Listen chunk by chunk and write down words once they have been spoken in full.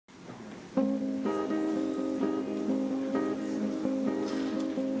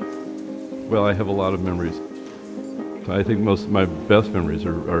Well, I have a lot of memories. I think most of my best memories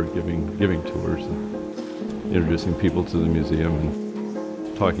are giving tours and introducing people to the museum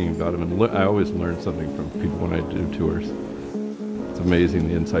and talking about them. And I always learn something from people when I do tours. It's amazing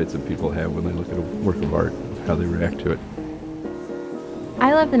the insights that people have when they look at a work of art, how they react to it.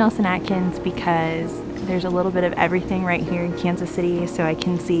 I love the Nelson-Atkins because there's a little bit of everything right here in Kansas City, so I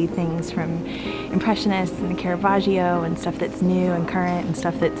can see things from Impressionists and the Caravaggio and stuff that's new and current and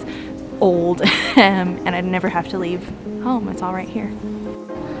stuff that's old, and I never have to leave home. It's all right here.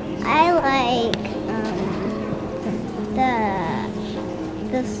 I like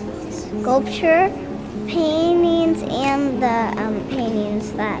the sculpture paintings and the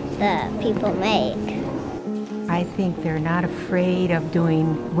paintings that the people make. I think they're not afraid of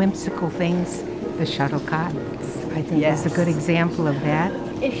doing whimsical things. The shuttlecocks, I think, is a good example of that.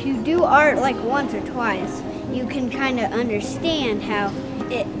 If you do art like once or twice, you can kind of understand how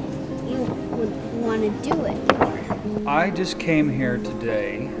you would want to do it more. I just came here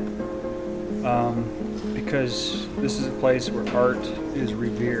today because this is a place where art is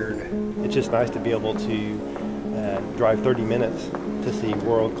revered. It's just nice to be able to drive 30 minutes to see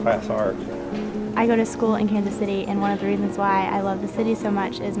world-class art. I go to school in Kansas City, and one of the reasons why I love the city so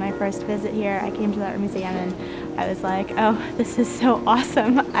much is my first visit here. I came to the art museum and I was like, oh, this is so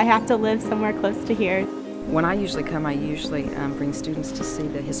awesome. I have to live somewhere close to here. When I usually come, I usually bring students to see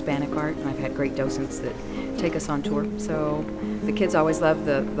the Hispanic art, and I've had great docents that take us on tour. So the kids always love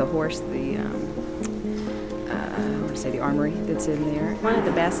the horse, the armory that's in there. One of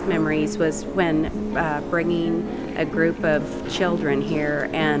the best memories was when bringing a group of children here,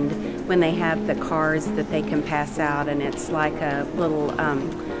 and when they have the cars that they can pass out, and it's like a little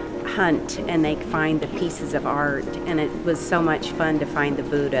hunt, and they find the pieces of art, and it was so much fun to find the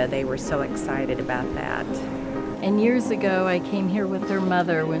Buddha. They were so excited about that. And years ago I came here with their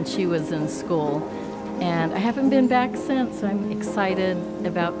mother when she was in school, and I haven't been back since. I'm excited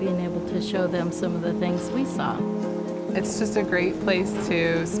about being able to show them some of the things we saw. It's just a great place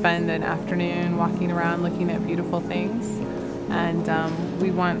to spend an afternoon walking around looking at beautiful things, and we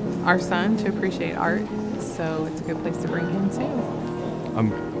want our son to appreciate art, so it's a good place to bring him too.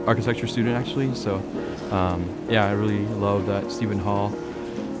 I'm an architecture student actually, so yeah, I really love that Stephen Hall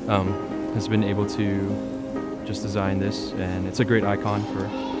has been able to just design this, and it's a great icon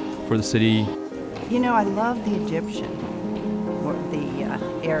for the city. You know, I love the Egyptian, the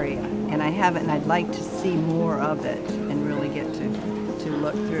area, and I haven't, and I'd like to see more of it and really get to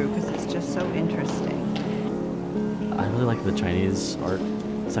look through, because it's just so interesting. I really like the Chinese art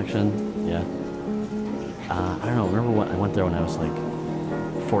section, yeah. I don't know, I remember when I went there when I was like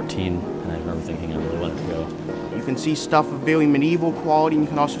 14, and I remember thinking I really wanted to go. You can see stuff of very medieval quality, and you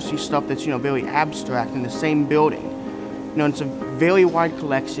can also see stuff that's, very abstract in the same building. It's a very wide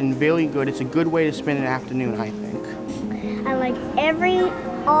collection, very good. It's a good way to spend an afternoon, I think. I like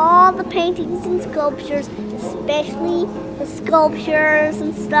all the paintings and sculptures, especially the sculptures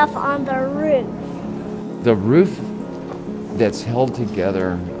and stuff on the roof. The roof that's held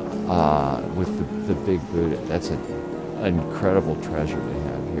together with the big Buddha, that's an incredible treasure to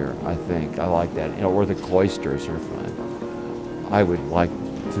have here, I think. I like that. Or the cloisters are fun. I would like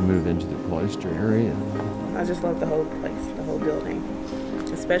to move into the cloister area. I just love the whole place, the whole building,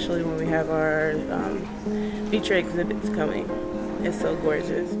 especially when we have our feature exhibits coming. It's so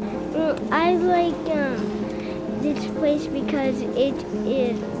gorgeous. I like this place because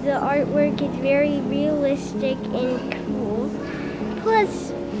the artwork is very realistic and cool.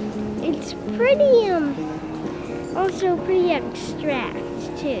 Plus, it's pretty also pretty abstract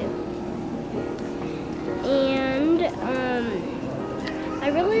too. And I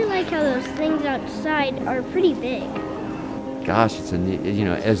really like how those things outside are pretty big. Gosh, it's a neat,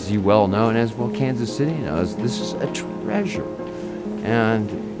 as you well know, and as well Kansas City knows, this is a treasure. And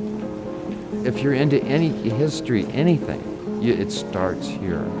if you're into any history, anything, it starts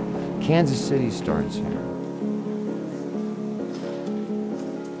here. Kansas City starts here.